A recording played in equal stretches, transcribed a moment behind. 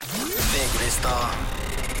Topp-lista.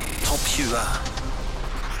 Topp 20.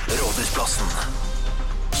 Rådhusplassen.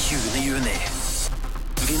 20. juni.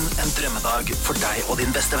 Vinn en drømmedag for deg og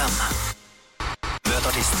din beste venn. Møt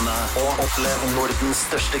artistene og opplev Nordens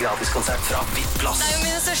største gratiskonsert fra VIP-plass. Det er jo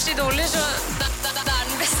mine største idoler, så det er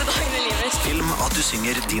den beste dagen i livet. Film at du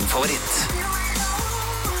synger din favoritt.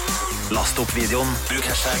 Last opp videoen, bruk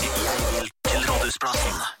hashtag «Jeg vil til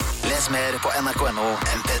Rådhusplassen». Les mer på NRK.no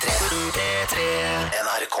MP3. P3.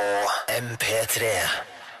 NRK MP3.